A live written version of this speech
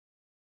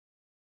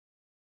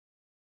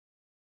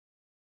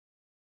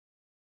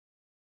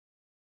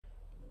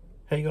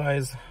Hey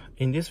guys,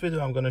 in this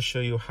video I'm going to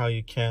show you how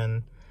you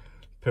can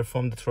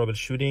perform the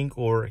troubleshooting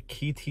or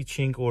key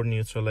teaching or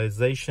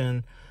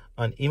neutralization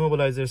on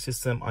Immobilizer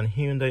system on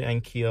Hyundai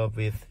and Kia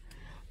with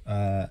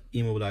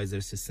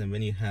Immobilizer system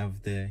when you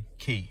have the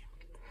key.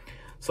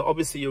 So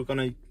obviously you're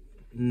going to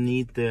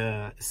need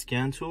the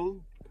scan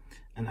tool,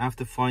 and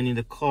after finding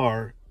the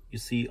car, you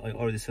see I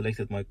already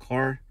selected my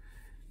car.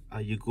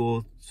 You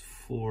go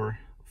for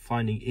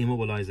finding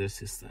Immobilizer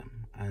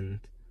system, and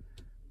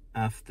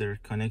after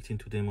connecting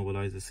to the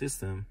Immobilizer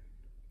system,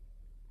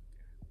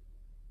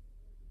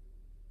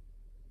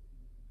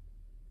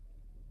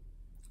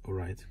 all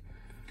right,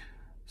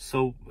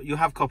 so you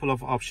have a couple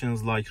of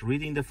options like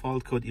reading the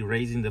fault code,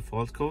 erasing the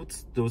fault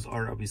codes. Those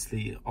are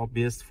obviously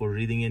obvious for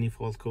reading any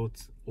fault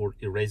codes or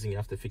erasing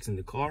after fixing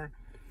the car.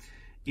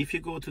 If you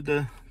go to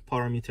the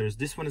parameters,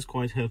 this one is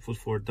quite helpful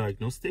for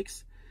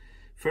diagnostics.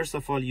 First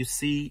of all, you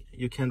see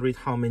you can read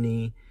how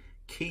many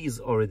keys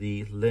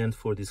already learned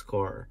for this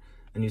car,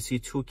 and you see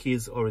 2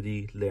 keys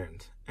already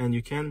learned, and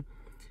you can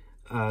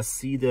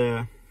see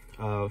the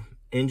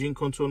engine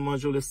control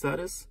module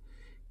status,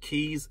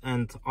 keys,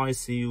 and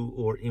ICU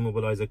or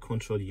Immobilizer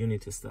control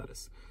unit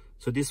status.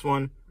 So this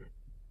one,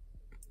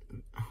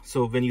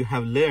 so when you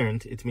have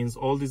learned, it means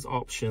all these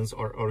options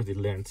are already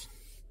learned.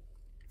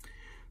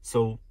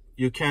 So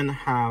you can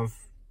have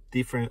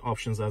different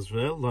options as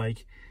well,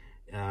 like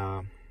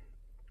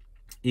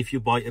if you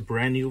buy a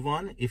brand new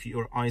one, if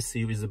your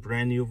ICU is a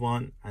brand new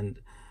one and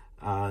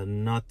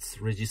not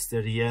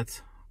registered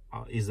yet,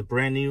 is a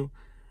brand new,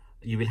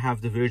 you will have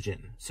the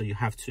version, so you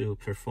have to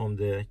perform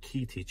the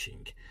key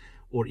teaching.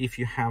 Or if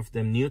you have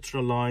them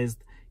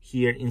neutralized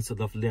here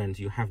instead of learned,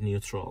 you have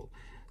neutral.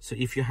 So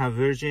if you have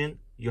version,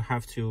 you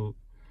have to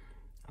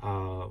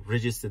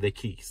register the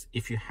keys.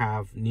 If you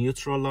have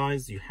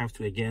neutralized, you have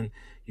to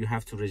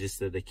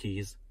register the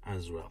keys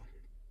as well.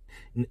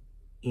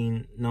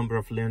 In number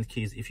of learned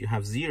keys, if you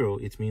have 0,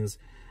 it means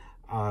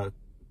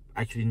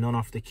actually none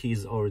of the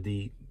keys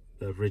already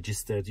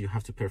registered. You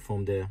have to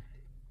perform the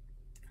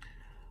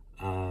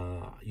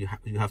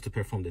you have to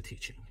perform the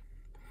teaching.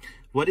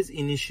 What is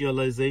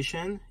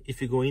initialization?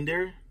 If you go in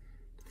there,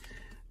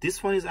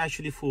 this one is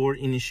actually for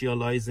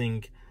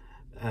initializing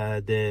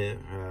the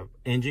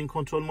engine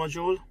control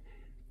module.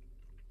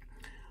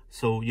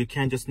 So you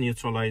can just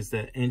neutralize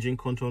the engine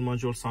control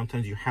module.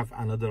 Sometimes you have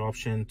another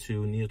option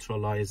to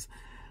neutralize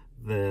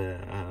the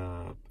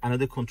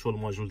another control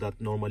module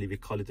that normally we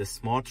call it a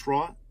smart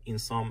raw. In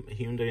some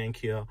Hyundai and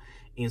Kia,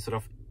 instead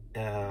of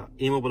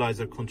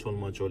Immobilizer control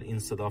module,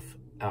 instead of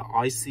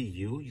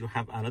ICU, you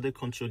have another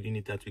control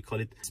unit that we call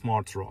it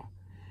smart raw.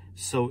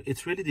 So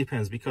it really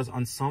depends, because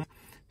on some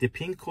the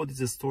pin code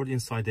is stored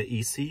inside the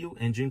ECU,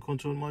 engine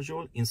control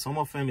module. In some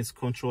of them it's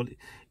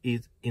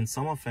in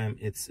some of them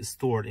it's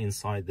stored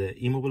inside the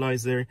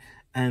Immobilizer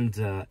and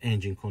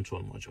engine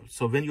control module.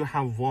 So when you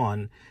have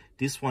one,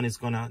 this one is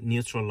gonna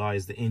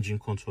neutralize the engine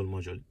control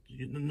module.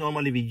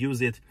 Normally we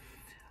use it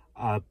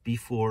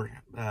before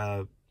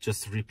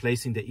just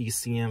replacing the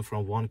ECM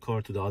from one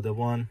car to the other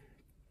one.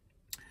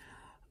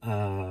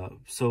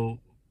 So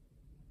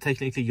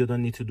technically you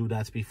don't need to do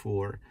that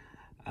before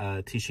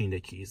teaching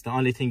the keys. The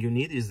only thing you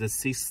need is the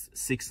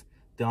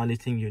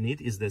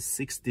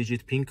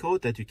 6-digit pin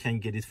code that you can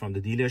get it from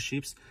the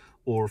dealerships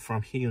or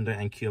from Hyundai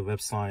and Kia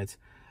website.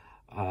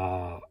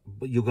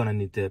 But you're gonna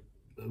need the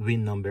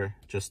VIN number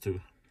just to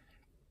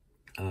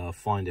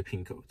find the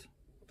pin code.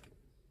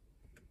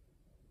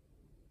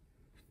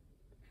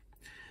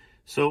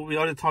 So we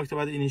already talked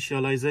about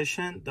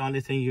initialization. The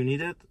only thing you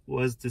needed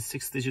was the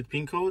 6-digit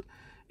pin code.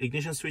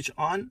 Ignition switch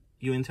on,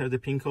 you enter the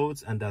pin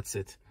codes, and that's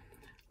it.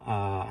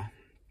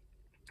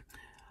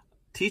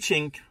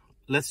 Teaching,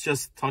 let's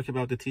just talk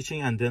about the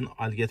teaching, and then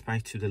I'll get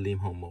back to the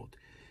Limp Home Mode.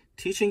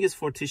 Teaching is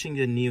for teaching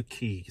the new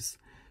keys.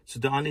 So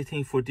the only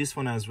thing for this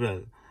one as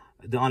well,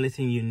 the only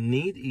thing you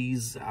need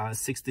is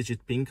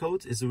 6-digit pin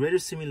codes. It's very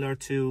similar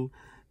to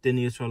the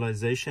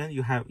neutralization.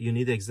 You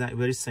need exact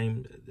very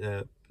same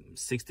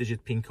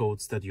 6-digit pin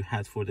codes that you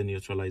had for the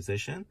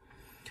neutralization.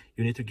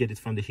 You need to get it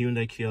from the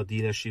Hyundai Kia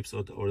dealerships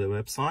or the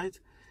website,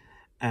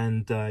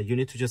 and you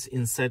need to just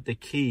insert the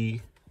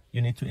key.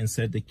 You need to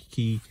insert the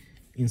key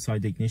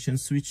inside the ignition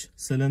switch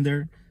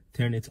cylinder,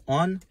 turn it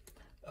on.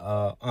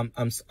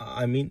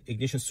 I mean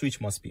ignition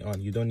switch must be on.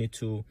 You don't need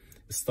to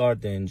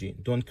start the engine,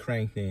 don't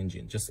crank the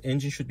engine, just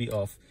engine should be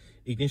off,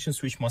 ignition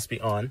switch must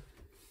be on.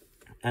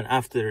 And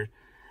after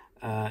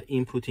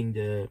inputting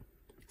the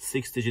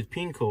 6-digit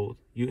pin code,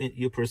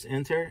 you press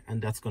enter,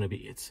 and that's going to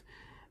be it.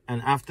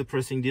 And after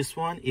pressing this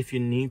one, if you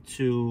need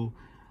to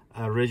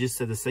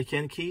register the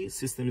second key,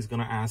 system is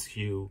going to ask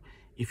you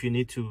if you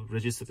need to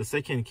register the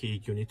second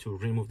key. You need to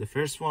remove the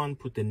first one,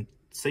 put the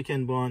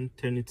second one,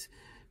 turn it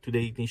to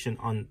the ignition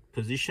on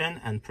position,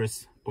 and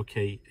press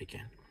OK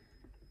again.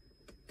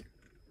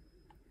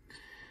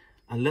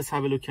 And let's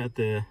have a look at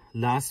the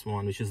last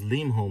one, which is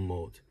Limp Home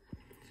Mode.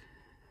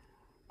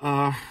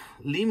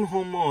 Limp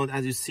Home Mode,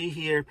 as you see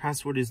here,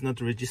 password is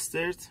not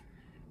registered.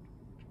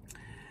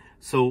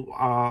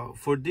 So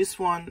for this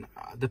one,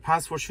 the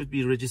password should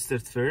be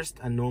registered first,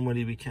 and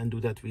normally we can do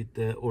that with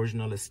the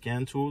original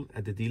scan tool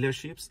at the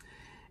dealerships.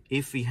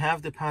 If we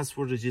have the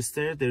password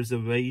registered, there's a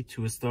way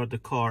to start the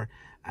car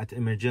at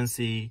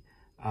emergency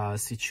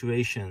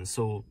situation.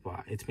 So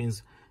it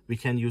means we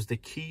can use the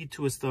key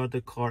to start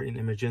the car in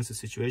emergency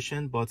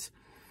situation, but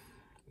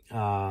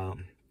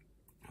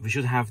we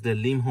should have the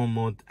Limp Home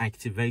Mode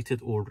activated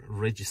or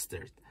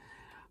registered.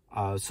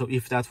 So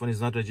if that one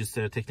is not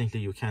registered, technically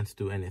you can't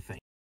do anything.